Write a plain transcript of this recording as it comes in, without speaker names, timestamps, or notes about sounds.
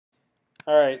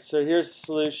All right, so here's the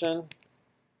solution.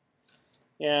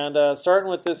 And starting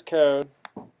with this code,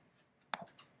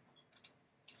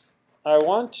 I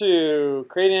want to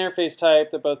create an interface type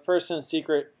that both person and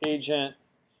secret agent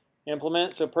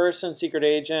implement. So person, secret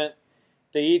agent,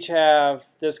 they each have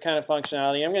this kind of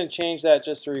functionality. I'm going to change that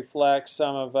just to reflect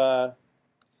some of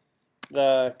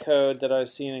the code that I've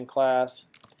seen in class.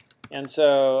 And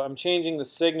so I'm changing the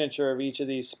signature of each of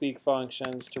these speak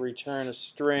functions to return a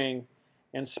string.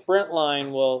 And sprint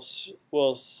line will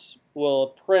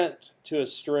print to a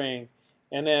string.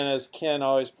 And then, as Ken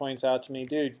always points out to me,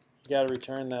 dude, you got to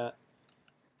return that.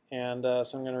 And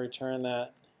so I'm going to return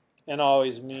that. And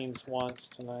always means once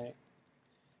tonight.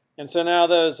 And so now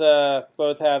those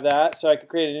both have that. So I could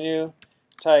create a new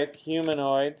type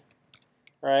humanoid,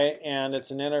 right? And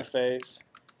it's an interface.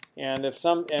 And if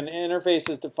an interface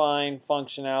is defined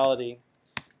functionality.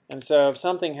 And so if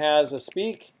something has a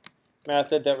speak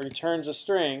method that returns a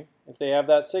string, if they have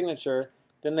that signature,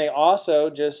 then they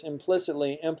also just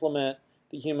implicitly implement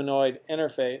the humanoid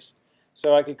interface.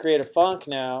 So I could create a func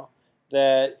now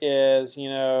that is, you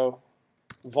know,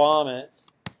 vomit,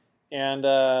 and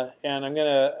I'm going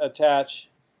to attach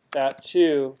that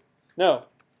to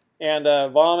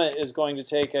vomit is going to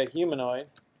take a humanoid,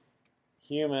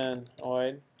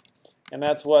 and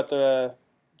that's what the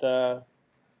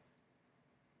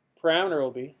parameter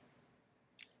will be.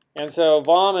 And so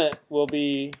vomit will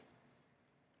be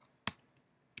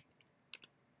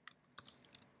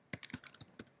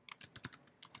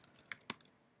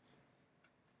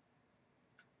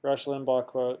Rush Limbaugh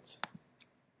quotes.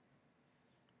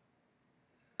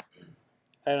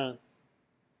 I don't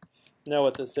know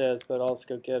what this is, but I'll just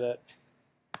go get it.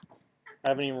 I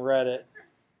haven't even read it.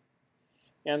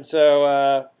 And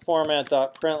so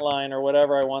format.println or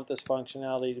whatever I want this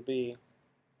functionality to be.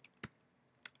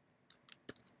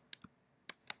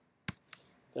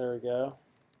 There we go.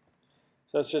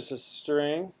 So that's just a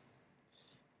string.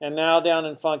 And now down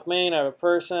in func main, I have a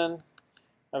person,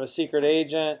 I have a secret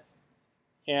agent,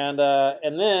 and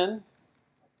then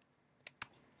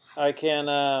I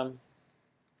can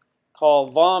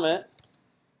call vomit,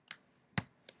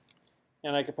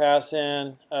 and I could pass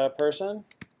in a person.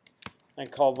 I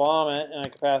can call vomit, and I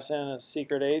could pass in a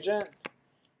secret agent.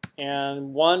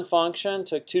 And one function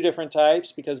took two different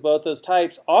types because both those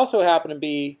types also happen to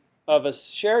be of a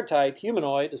shared type,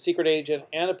 humanoid. A secret agent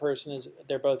and a person,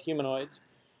 they're both humanoids.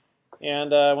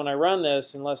 And when I run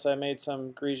this, unless I made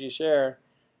some greasy error,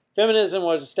 feminism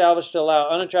was established to allow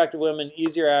unattractive women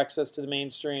easier access to the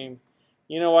mainstream.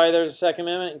 You know why there's a Second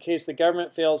Amendment? In case the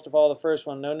government fails to follow the first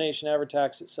one, no nation ever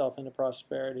tax itself into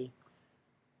prosperity.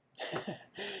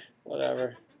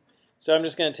 Whatever. So I'm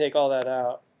just going to take all that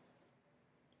out.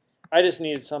 I just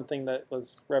needed something that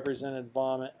was represented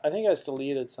vomit. I think I just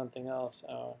deleted something else.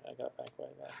 Oh, I got way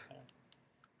back there.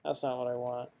 That's not what I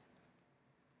want.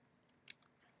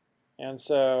 And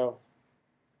so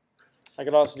I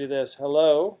could also do this,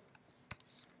 hello,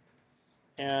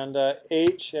 and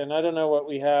H, and I don't know what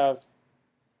we have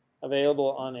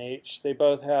available on H. They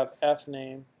both have F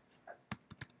name.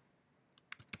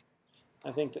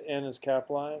 I think the N is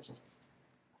capitalized.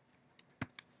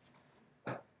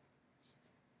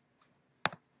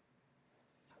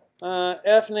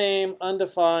 F name,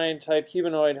 undefined, type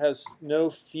humanoid has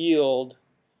no field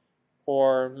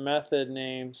or method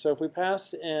name. So if we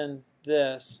passed in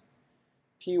this,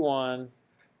 P1,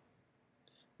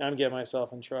 now I'm getting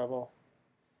myself in trouble.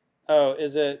 Oh,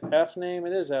 is it F name?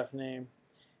 It is F name.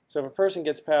 So if a person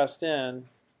gets passed in,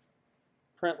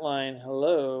 print line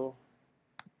hello,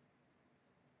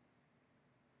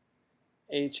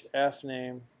 HF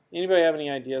name. Anybody have any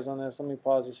ideas on this? Let me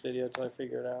pause this video until I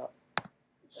figure it out.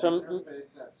 Some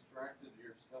interface abstracted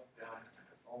your stuff down to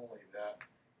only that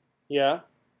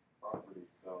property,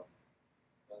 so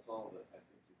that's all that I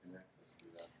think you can access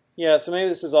through that. Yeah, so maybe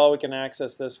this is all we can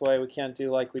access this way. We can't do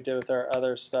like we did with our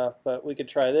other stuff, but we could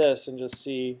try this and just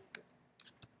see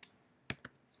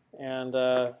and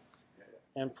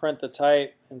print the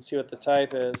type and see what the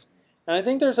type is. And I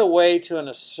think there's a way to an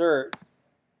assert,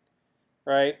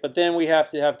 right? But then we have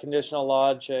to have conditional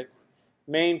logic.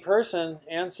 Main person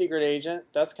and secret agent,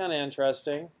 that's kind of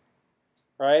interesting,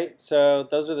 right? So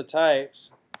those are the types.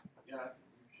 Yeah,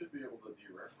 you should be able to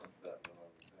dereference that one, I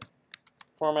would think.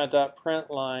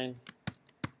 Format.println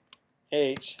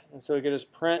H, and so we could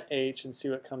just print H and see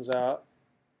what comes out.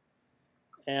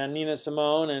 And Nina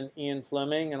Simone and Ian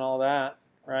Fleming and all that,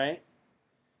 right?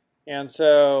 And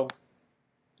so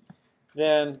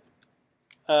then,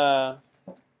 you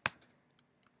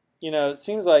know, it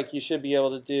seems like you should be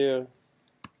able to do,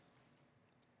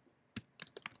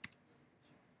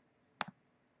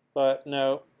 but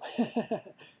no.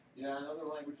 Yeah, in other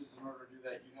languages, in order to do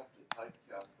that, you have to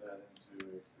typecast that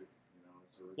into its, its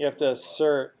original. You have to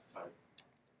assert. Type.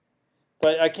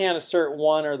 But I can't assert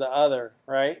one or the other,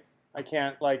 right? I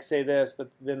can't like say this,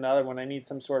 but then the other one. I need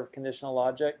some sort of conditional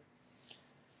logic.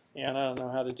 And I don't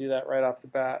know how to do that right off the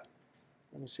bat.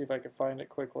 Let me see if I can find it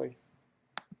quickly.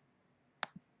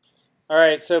 All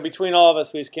right, so between all of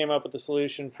us, we just came up with a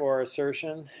solution for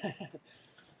assertion.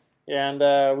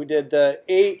 And we did the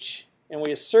H, and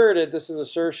we asserted. This is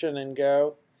assertion in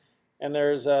Go. And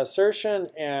there's assertion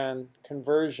and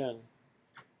conversion.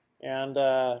 And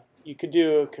you could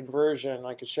do a conversion.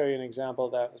 I could show you an example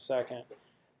of that in a second.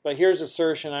 But here's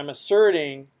assertion. I'm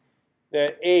asserting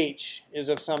that H is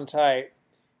of some type.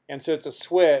 And so it's a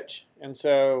switch. And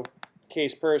so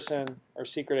case person or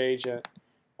secret agent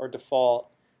or default,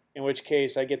 in which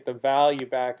case I get the value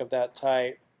back of that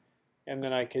type. And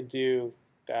then I could do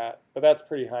that. But that's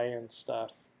pretty high-end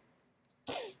stuff.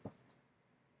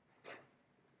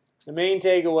 The main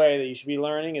takeaway that you should be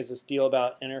learning is this deal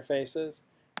about interfaces.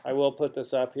 I will put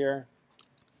this up here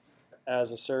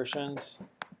as assertions.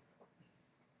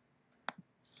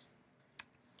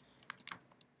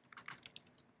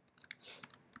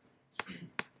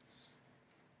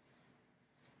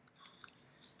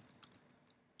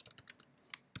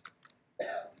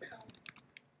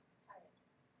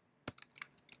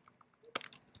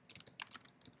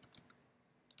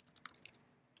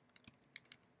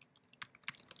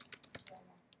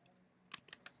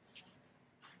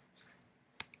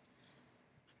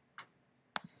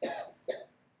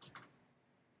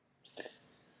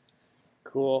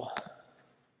 Cool.